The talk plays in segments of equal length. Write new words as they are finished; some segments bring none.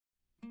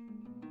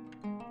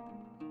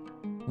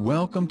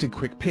Welcome to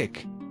Quick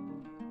Pick.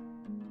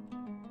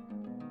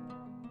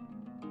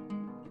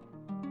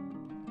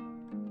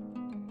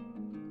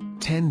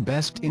 Ten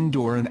Best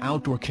Indoor and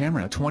Outdoor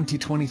Camera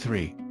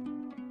 2023.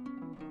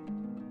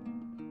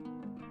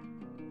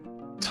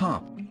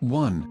 Top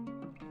 1.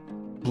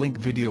 Blink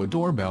Video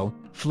Doorbell,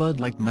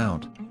 Floodlight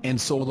Mount, and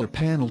Solar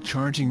Panel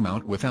Charging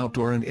Mount with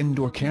Outdoor and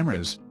Indoor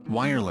Cameras,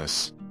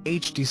 Wireless,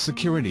 HD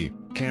Security,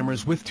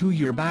 Cameras with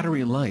 2-year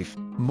battery life,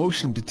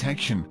 Motion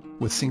Detection,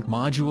 with Sync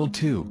Module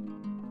 2.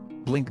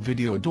 Blink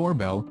Video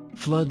Doorbell,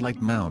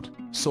 Floodlight Mount,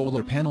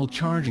 Solar Panel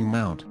Charging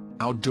Mount,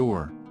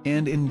 Outdoor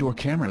and Indoor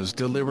Cameras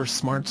deliver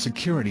smart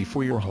security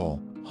for your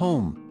whole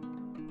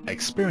home.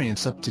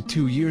 Experience up to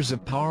 2 years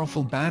of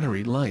powerful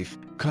battery life,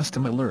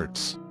 custom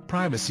alerts,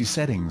 privacy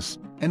settings,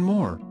 and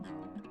more.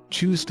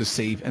 Choose to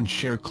save and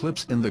share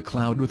clips in the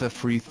cloud with a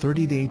free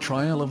 30-day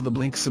trial of the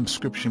Blink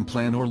subscription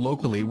plan or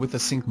locally with a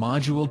Sync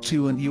Module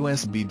 2 and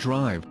USB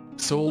drive,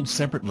 sold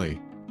separately.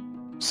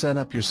 Set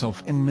up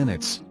yourself in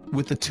minutes,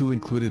 with the 2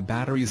 included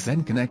batteries,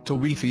 then connect to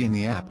Wi-Fi in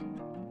the app.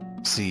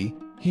 See,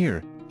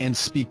 hear, and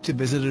speak to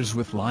visitors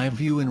with live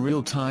view in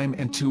real time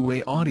and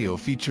 2-way audio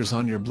features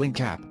on your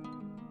Blink app.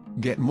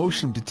 Get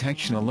motion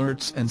detection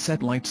alerts and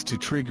set lights to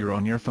trigger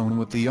on your phone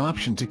with the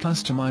option to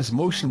customize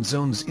motion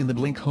zones in the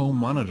Blink Home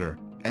Monitor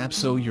app,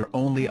 so you're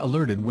only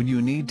alerted when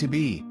you need to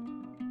be.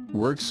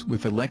 Works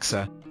with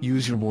Alexa.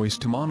 Use your voice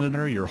to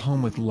monitor your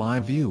home with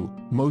live view,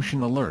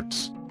 motion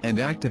alerts, and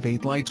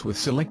activate lights with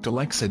select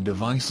Alexa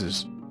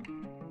devices.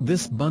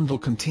 This bundle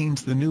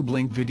contains the new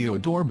Blink Video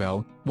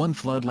Doorbell, 1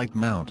 floodlight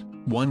mount,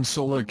 1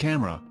 solar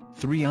camera,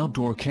 3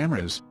 outdoor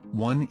cameras,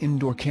 1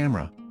 indoor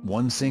camera,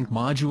 1 Sync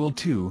Module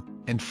 2,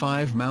 and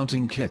 5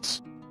 mounting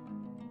kits.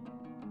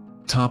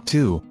 Top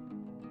 2.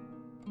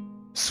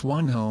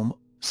 Swan Home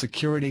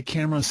Security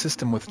Camera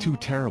System with 2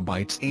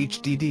 TB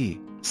HDD,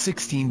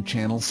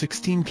 16-channel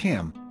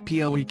 16-cam,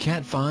 PoE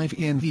Cat 5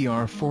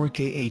 NVR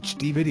 4K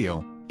HD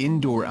video,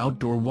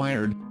 indoor-outdoor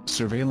wired,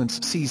 surveillance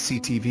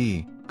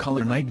CCTV,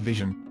 color night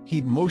vision,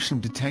 heat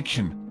motion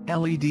detection,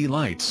 LED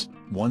lights,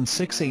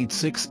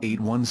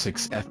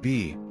 1686816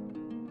 FB.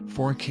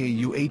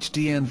 4K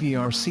UHD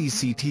NVR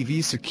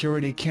CCTV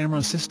security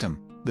camera system.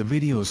 The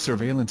video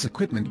surveillance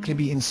equipment can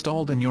be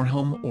installed in your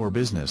home or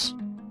business.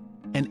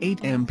 An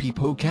 8MP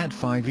PoE Cat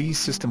 5e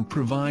system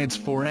provides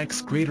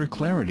 4x greater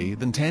clarity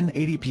than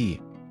 1080p.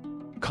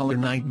 Color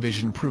night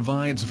vision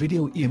provides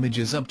video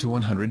images up to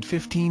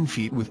 115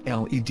 feet with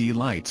LED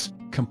lights.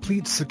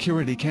 Complete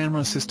security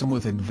camera system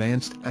with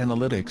advanced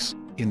analytics.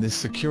 In this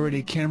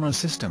security camera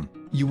system,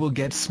 you will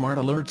get smart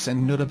alerts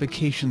and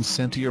notifications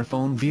sent to your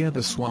phone via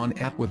the Swan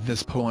app. With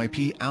this PoE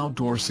IP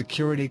outdoor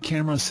security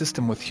camera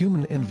system with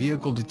human and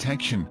vehicle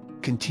detection,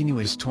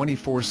 continuous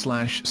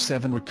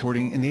 24/7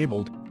 recording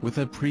enabled, with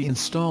a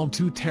pre-installed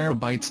 2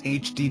 TB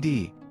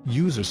HDD,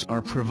 users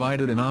are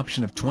provided an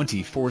option of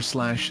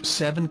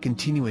 24/7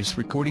 continuous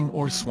recording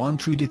or Swan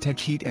True Detect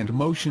heat and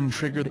motion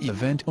triggered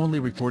event-only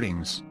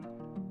recordings.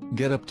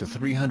 Get up to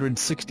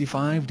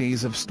 365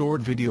 days of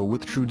stored video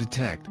with True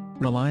Detect,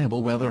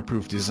 reliable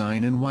weatherproof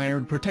design and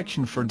wired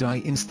protection for dye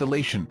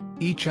installation.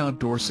 Each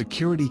outdoor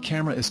security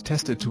camera is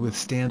tested to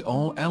withstand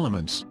all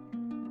elements.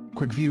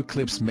 Quick view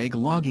clips make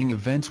logging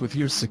events with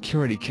your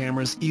security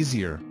cameras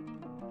easier.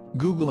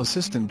 Google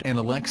Assistant and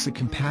Alexa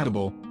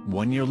compatible,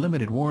 1-year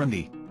limited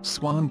warranty.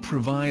 Swan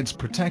provides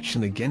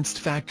protection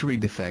against factory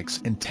defects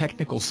and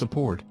technical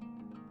support.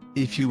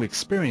 If you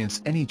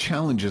experience any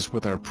challenges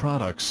with our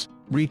products,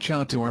 reach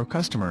out to our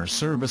customer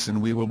service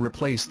and we will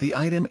replace the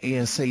item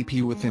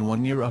ASAP within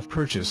 1 year of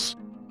purchase.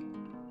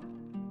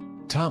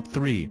 Top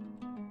 3.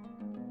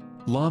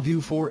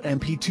 LaView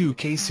 4MP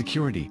 2K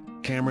Security,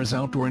 Cameras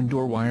Outdoor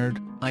Indoor Wired,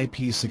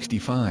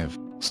 IP65,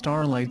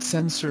 Starlight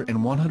Sensor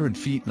and 100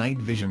 feet night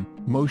vision,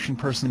 Motion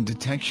Person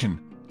Detection,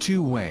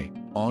 2-way,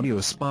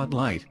 Audio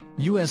Spotlight,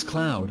 US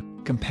Cloud,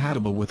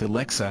 compatible with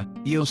Alexa,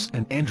 iOS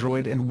and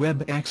Android and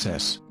web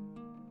access.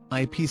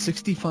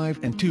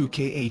 IP65 and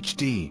 2K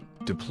HD.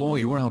 Deploy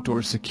your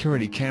outdoor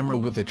security camera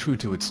with a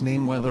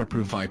true-to-its-name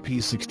weatherproof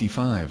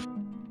IP65.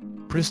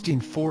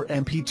 Pristine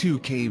 4MP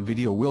 2K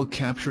video will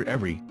capture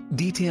every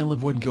detail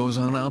of what goes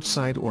on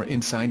outside or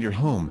inside your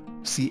home,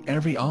 see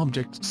every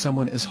object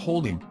someone is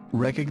holding,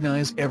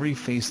 recognize every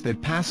face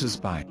that passes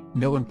by.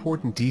 No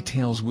important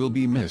details will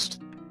be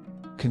missed.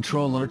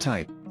 Controller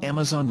type,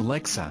 Amazon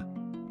Alexa.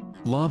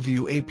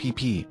 LaView app.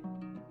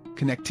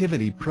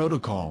 Connectivity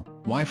protocol,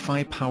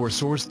 Wi-Fi. Power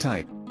source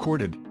type,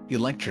 corded,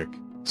 electric.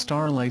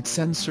 Starlight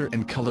sensor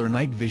and color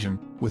night vision.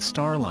 With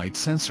Starlight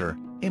sensor,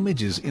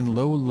 images in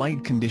low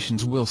light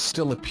conditions will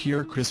still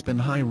appear crisp and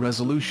high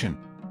resolution.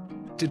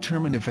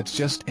 Determine if it's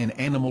just an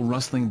animal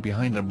rustling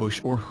behind a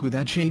bush or who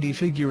that shady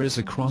figure is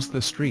across the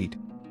street.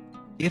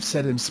 If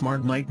set in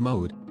smart night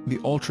mode, the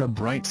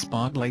ultra-bright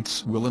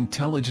spotlights will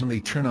intelligently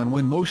turn on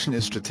when motion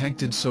is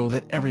detected so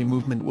that every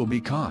movement will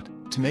be caught,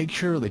 to make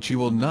sure that you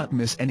will not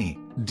miss any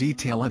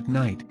detail at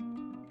night.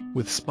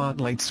 With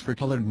spotlights for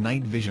colored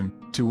night vision,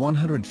 to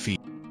 100 feet.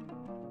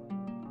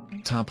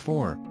 Top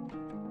 4.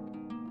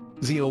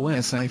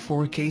 ZOSI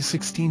 4K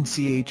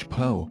 16ch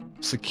PoE,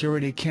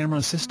 Security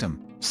Camera System,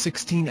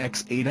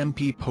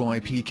 16x8MP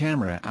POIP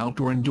camera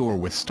outdoor-indoor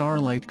with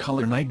Starlight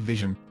color night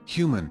vision,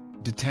 human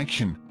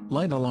detection,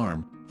 light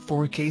alarm,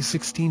 4K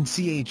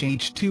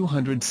 16ch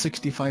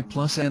 265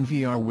 plus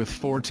NVR with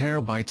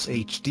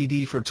 4TB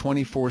HDD for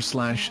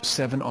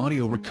 24/7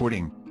 audio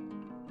recording.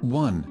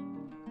 1.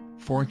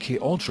 4K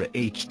Ultra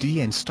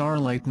HD and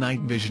Starlight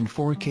Night Vision.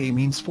 4K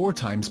means 4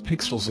 times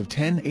pixels of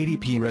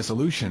 1080p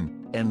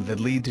resolution, and that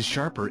lead to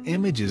sharper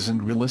images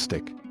and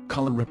realistic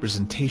color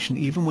representation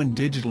even when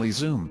digitally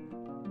zoomed.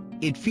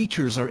 It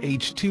features our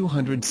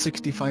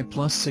H265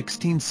 plus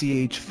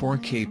 16ch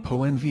 4K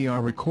PO NVR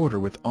recorder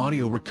with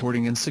audio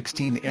recording and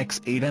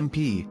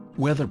 16x8MP,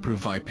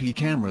 weatherproof IP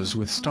cameras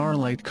with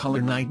Starlight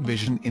color night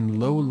vision in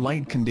low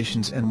light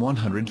conditions and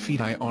 100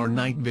 feet IR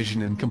night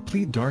vision in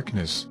complete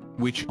darkness,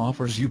 which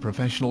offers you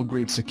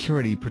professional-grade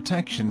security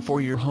protection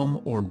for your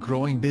home or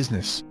growing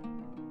business.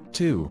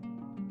 2.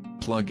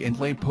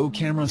 Plug-and-play PO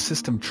camera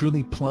system.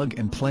 Truly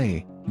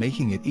plug-and-play,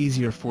 making it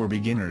easier for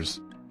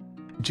beginners.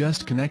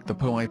 Just connect the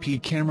PO IP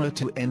camera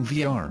to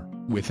NVR,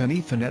 with an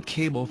Ethernet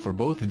cable for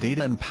both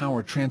data and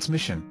power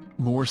transmission,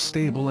 more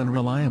stable and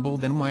reliable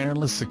than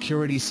wireless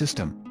security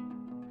system.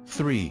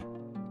 3.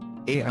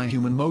 AI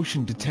human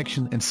motion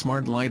detection and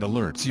smart light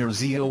alerts. Your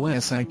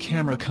ZOSI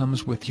camera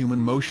comes with human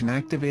motion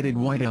activated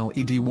white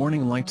LED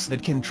warning lights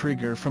that can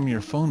trigger from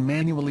your phone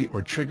manually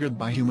or triggered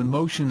by human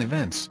motion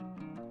events.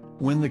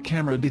 When the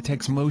camera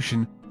detects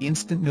motion,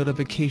 instant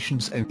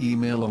notifications and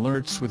email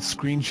alerts with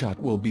screenshot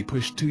will be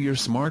pushed to your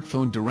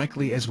smartphone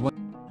directly as well.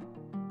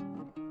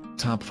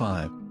 Top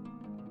 5.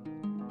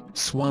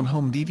 Swan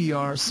Home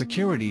DVR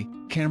Security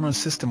Camera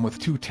System with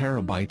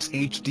 2TB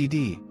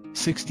HDD,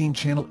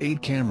 16-channel 8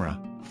 camera,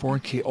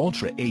 4K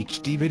Ultra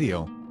HD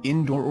video,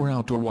 indoor or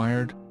outdoor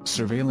wired,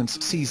 surveillance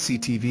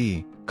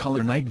CCTV,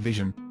 color night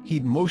vision,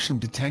 heat motion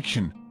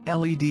detection,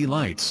 LED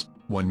lights,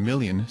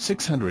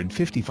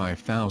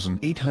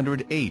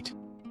 1,655,808.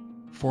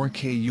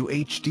 4K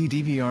UHD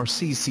DVR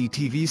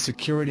CCTV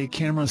Security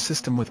Camera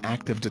System with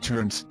active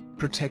deterrence.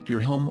 Protect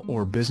your home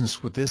or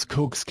business with this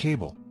coax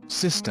cable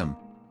system.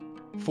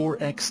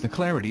 4x the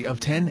clarity of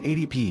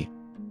 1080p.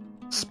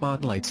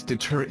 Spotlights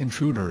deter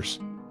intruders.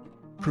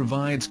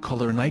 Provides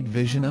color night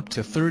vision up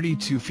to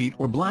 32 feet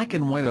or black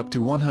and white up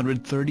to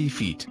 130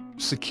 feet.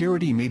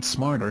 Security made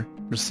smarter.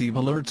 Receive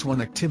alerts when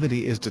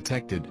activity is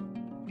detected.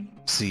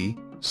 See,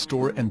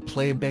 store and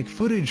playback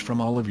footage from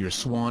all of your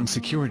Swan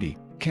security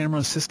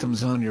camera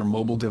systems on your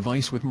mobile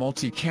device with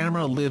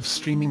multi-camera live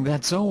streaming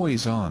that's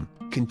always on,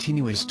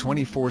 continuous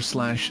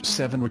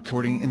 24/7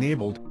 recording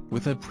enabled,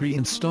 with a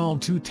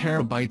pre-installed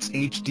 2TB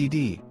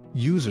HDD.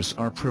 Users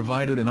are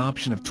provided an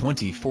option of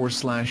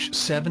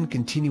 24/7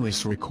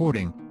 continuous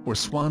recording, or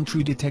Swan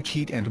True Detect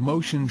heat and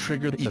motion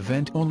triggered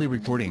event-only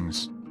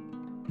recordings.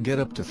 Get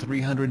up to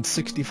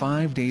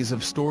 365 days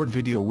of stored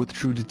video with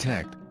True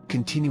Detect,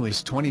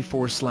 continuous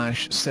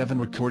 24/7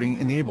 recording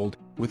enabled,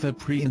 with a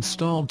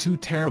pre-installed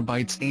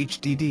 2TB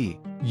HDD.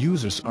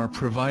 Users are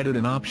provided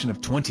an option of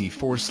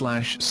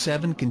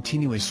 24/7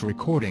 continuous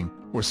recording,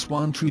 or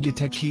Swan True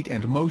Detect heat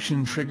and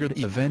motion triggered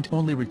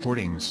event-only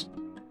recordings.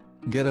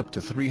 Get up to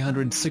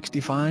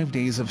 365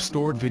 days of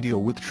stored video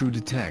with True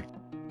Detect.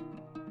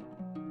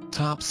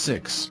 Top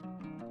 6.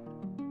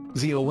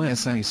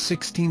 ZOSI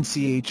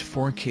 16ch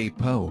 4K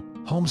PO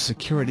Home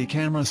Security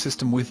Camera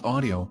System with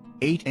Audio,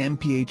 8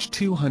 mph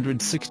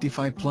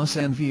 265 plus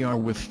NVR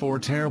with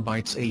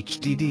 4TB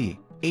HDD,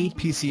 8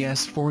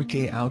 PCS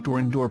 4K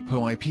Outdoor-Indoor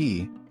PO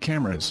IP,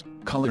 cameras,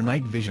 color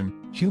night vision,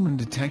 human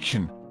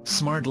detection,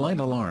 smart light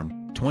alarm,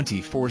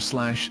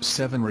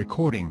 24/7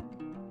 recording.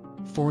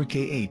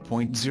 4K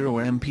 8.0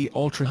 MP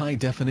Ultra High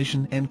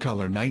Definition and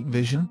Color Night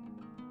Vision.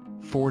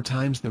 4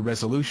 times the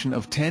resolution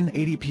of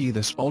 1080p.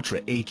 This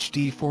Ultra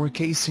HD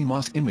 4K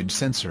CMOS image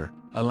sensor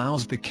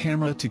allows the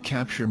camera to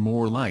capture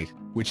more light,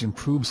 which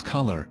improves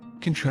color,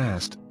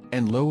 contrast,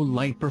 and low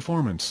light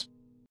performance.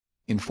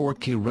 In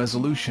 4K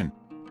resolution.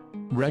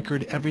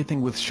 Record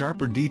everything with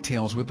sharper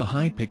details with a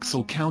high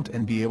pixel count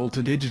and be able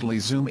to digitally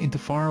zoom into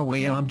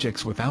faraway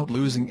objects without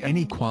losing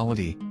any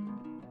quality.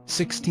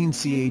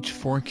 16ch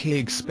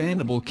 4K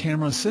Expandable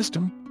Camera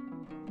System.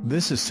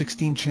 This is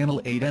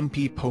 16-channel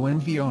 8MP PO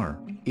NVR.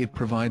 It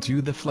provides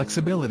you the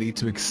flexibility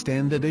to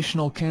extend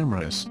additional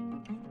cameras.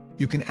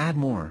 You can add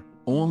more,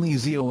 only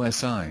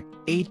ZOSI,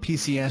 8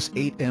 PCS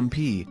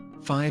 8MP,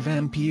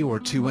 5MP or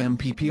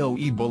 2MP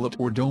PoE bullet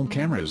or dome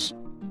cameras.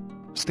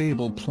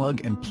 Stable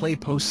plug-and-play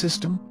PO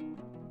system.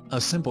 A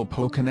simple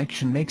PO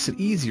connection makes it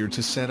easier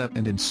to set up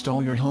and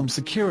install your home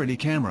security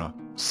camera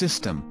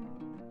system.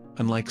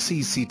 Unlike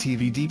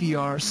CCTV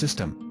DVR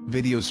system,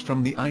 videos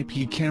from the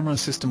IP camera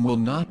system will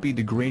not be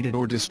degraded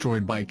or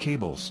destroyed by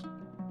cables.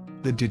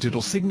 The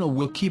digital signal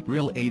will keep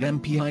real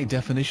 8MP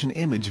high-definition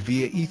image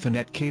via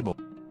Ethernet cable.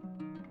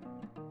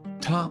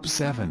 Top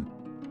 7.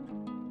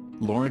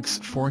 Lorix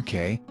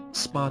 4K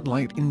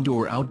Spotlight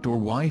Indoor-Outdoor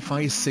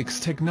Wi-Fi 6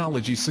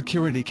 Technology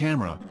Security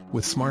Camera,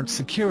 with smart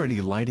security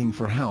lighting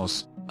for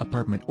house,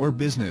 apartment or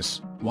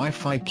business,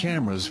 Wi-Fi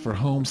cameras for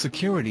home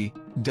security,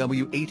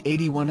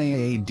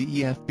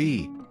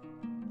 W881AADEFB.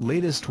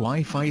 Latest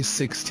Wi-Fi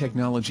 6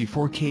 technology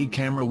 4K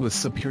camera with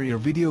superior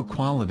video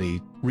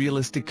quality,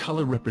 realistic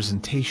color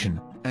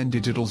representation, and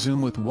digital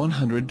zoom with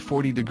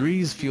 140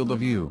 degrees field of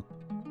view.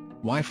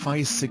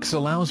 Wi-Fi 6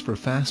 allows for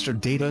faster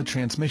data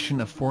transmission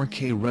of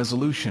 4K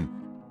resolution.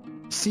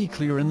 See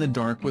clear in the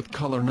dark with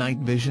color night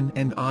vision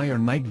and IR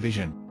night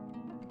vision.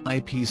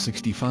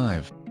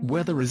 IP65,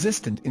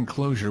 weather-resistant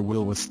enclosure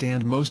will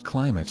withstand most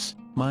climates,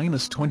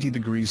 -20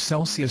 degrees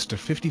Celsius to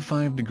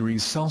 55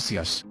 degrees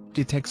Celsius,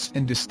 detects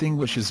and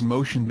distinguishes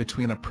motion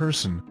between a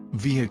person,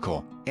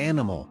 vehicle,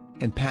 animal,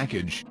 and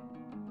package.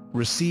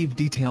 Receive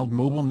detailed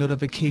mobile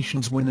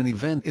notifications when an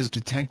event is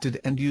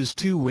detected and use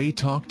two-way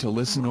talk to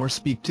listen or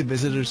speak to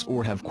visitors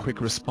or have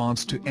quick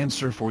response to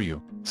answer for you.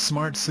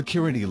 Smart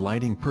security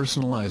lighting.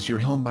 Personalize your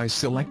home by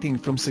selecting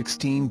from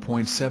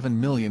 16.7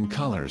 million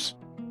colors.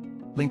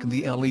 Link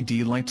the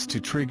LED lights to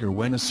trigger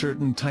when a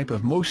certain type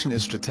of motion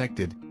is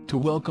detected, to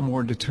welcome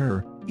or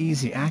deter.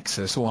 Easy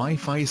access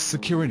Wi-Fi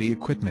security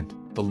equipment.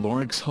 The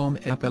Lorix Home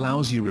app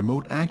allows you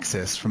remote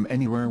access from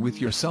anywhere with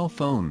your cell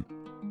phone.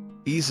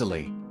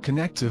 Easily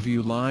connect to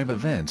view live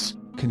events,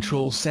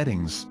 control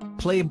settings,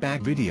 play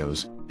back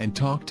videos, and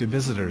talk to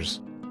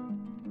visitors.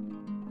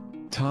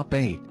 Top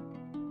 8.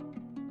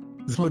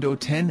 Zmodo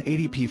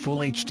 1080p Full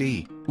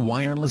HD,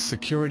 Wireless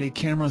Security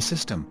Camera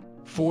System,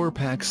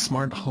 4-pack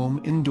Smart Home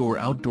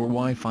Indoor-Outdoor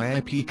Wi-Fi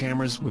IP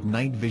cameras with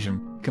night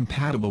vision,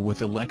 compatible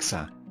with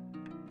Alexa.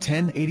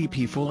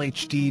 1080p Full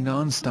HD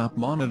non-stop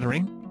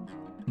monitoring?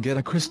 Get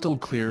a crystal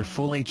clear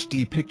Full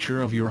HD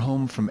picture of your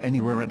home from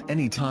anywhere at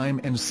any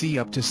time and see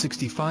up to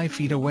 65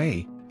 feet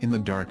away. In the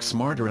dark,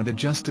 smarter and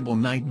adjustable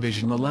night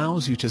vision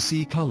allows you to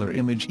see color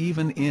image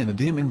even in a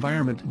dim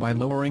environment by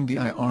lowering the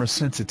IR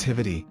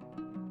sensitivity.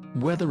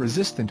 Weather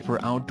resistant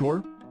for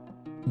outdoor?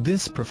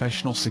 This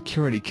professional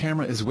security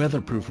camera is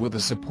weatherproof with a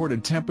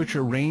supported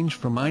temperature range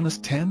from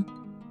 -10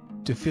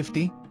 to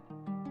 50.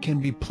 Can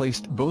be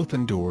placed both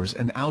indoors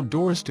and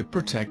outdoors to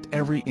protect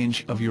every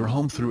inch of your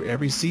home through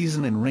every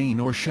season in rain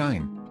or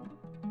shine.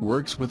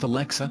 Works with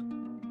Alexa?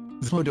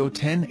 Zmodo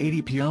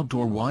 1080p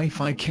Outdoor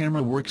Wi-Fi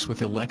camera works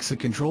with Alexa.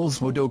 Control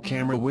Zmodo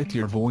camera with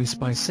your voice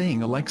by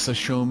saying Alexa,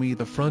 show me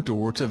the front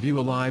door to view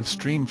a live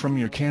stream from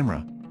your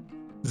camera.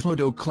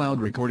 Zmodo Cloud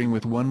Recording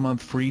with 1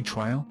 month free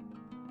trial?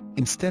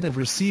 Instead of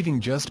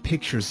receiving just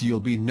pictures, you'll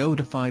be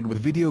notified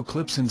with video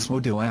clips in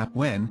Zmodo app.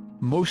 When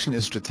motion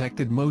is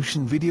detected,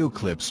 motion video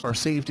clips are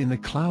saved in the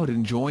cloud.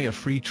 Enjoy a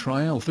free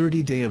trial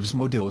 30-day of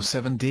Zmodo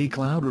 7-day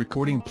cloud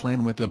recording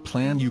plan. With the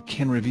plan you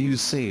can review,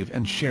 save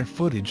and share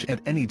footage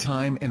at any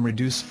time and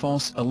reduce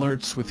false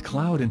alerts with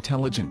cloud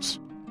intelligence.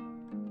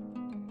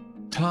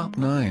 Top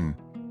 9.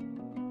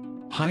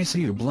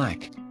 HiSeeu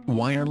Black,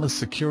 Wireless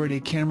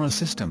Security Camera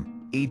System,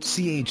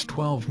 HCH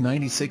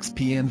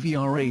 1296P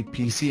NVR8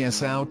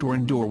 PCS Outdoor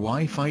Indoor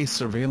Wi-Fi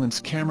Surveillance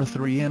Camera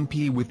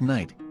 3MP with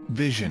night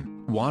vision,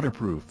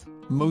 waterproof,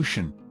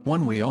 motion,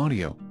 one-way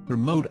audio,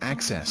 remote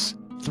access,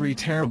 3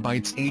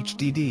 TB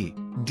HDD,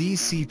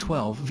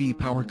 DC-12V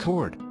power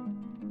cord.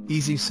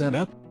 Easy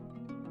setup?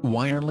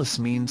 Wireless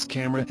means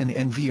camera and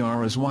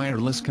NVR is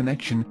wireless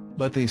connection,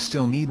 but they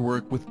still need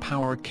work with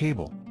power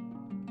cable.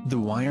 The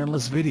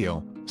wireless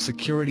video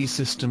security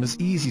system is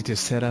easy to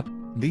set up.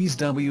 These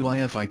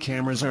Wi-Fi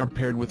cameras are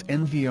paired with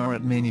NVR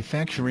at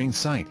manufacturing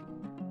site.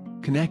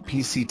 Connect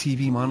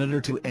CCTV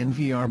monitor to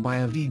NVR by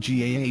a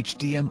VGA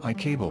HDMI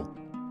cable.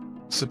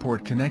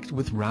 Support connect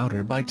with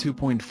router by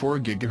 2.4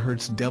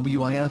 GHz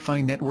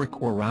Wi-Fi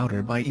network or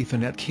router by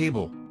Ethernet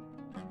cable.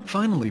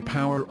 Finally,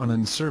 power on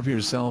and serve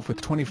yourself with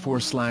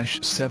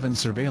 24/7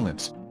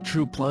 surveillance,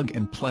 true plug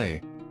and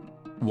play.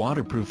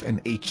 Waterproof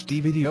and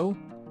HD video?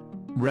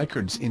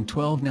 Records in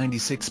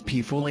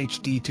 1296p Full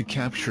HD to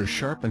capture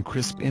sharp and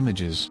crisp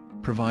images,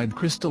 provide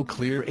crystal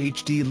clear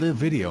HD live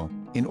video.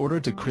 In order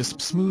to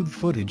crisp smooth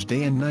footage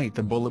day and night,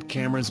 the bullet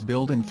cameras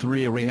build in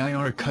 3-array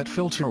IR cut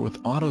filter with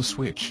auto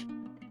switch.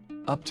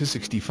 Up to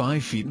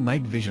 65 feet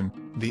night vision,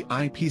 the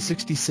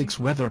IP66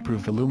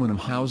 weatherproof aluminum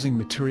housing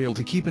material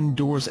to keep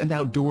indoors and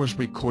outdoors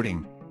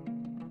recording.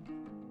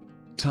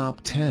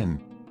 Top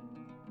 10.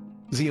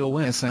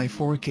 ZOSI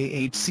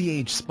 4K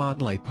HCH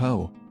Spotlight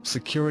PO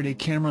Security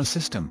Camera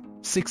System,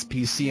 6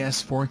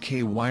 PCS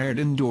 4K wired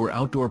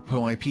indoor-outdoor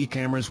PO IP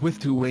cameras with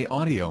two-way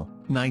audio,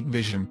 night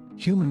vision,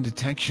 human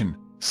detection,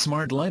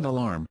 smart light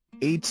alarm,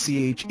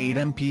 HCH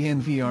 8MP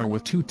NVR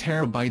with 2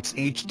 TB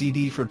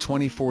HDD for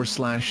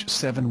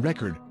 24/7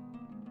 record.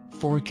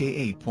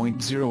 4K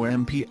 8.0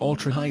 MP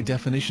ultra-high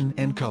definition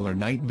and color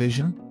night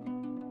vision.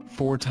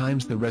 4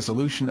 times the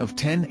resolution of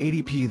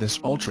 1080p. This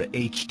Ultra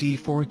HD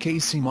 4K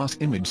CMOS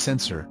image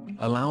sensor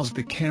allows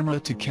the camera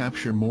to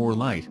capture more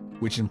light,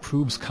 which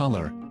improves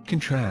color,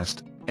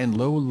 contrast, and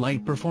low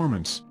light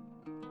performance.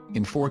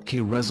 In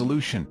 4K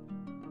resolution.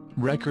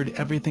 Record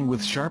everything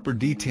with sharper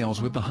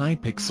details with the high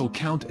pixel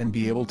count and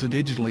be able to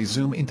digitally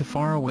zoom into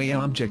faraway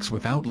objects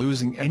without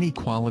losing any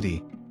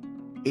quality.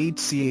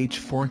 HCH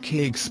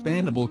 4K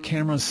Expandable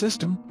Camera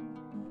System.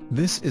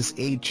 This is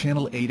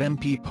 8-channel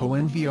 8MP PO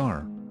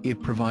NVR.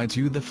 It provides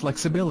you the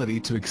flexibility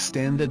to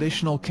extend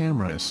additional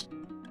cameras.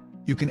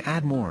 You can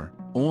add more,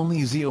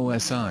 Only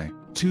ZOSI,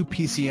 2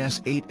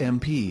 PCS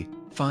 8MP,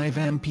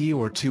 5MP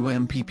or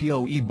 2MP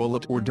PoE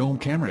bullet or dome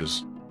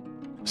cameras.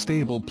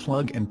 Stable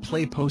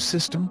plug-and-play PoE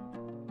system?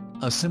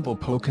 A simple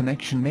PoE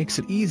connection makes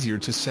it easier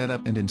to set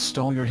up and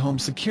install your home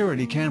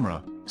security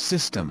camera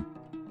system.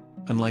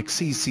 Unlike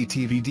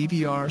CCTV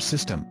DVR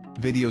system,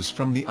 videos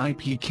from the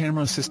IP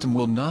camera system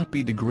will not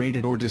be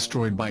degraded or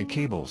destroyed by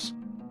cables.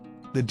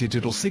 The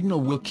digital signal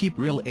will keep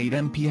real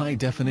 8MP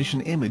high-definition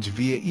image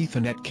via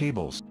Ethernet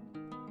cables.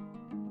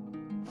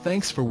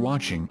 Thanks for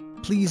watching.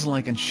 Please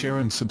like and share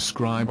and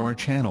subscribe our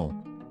channel.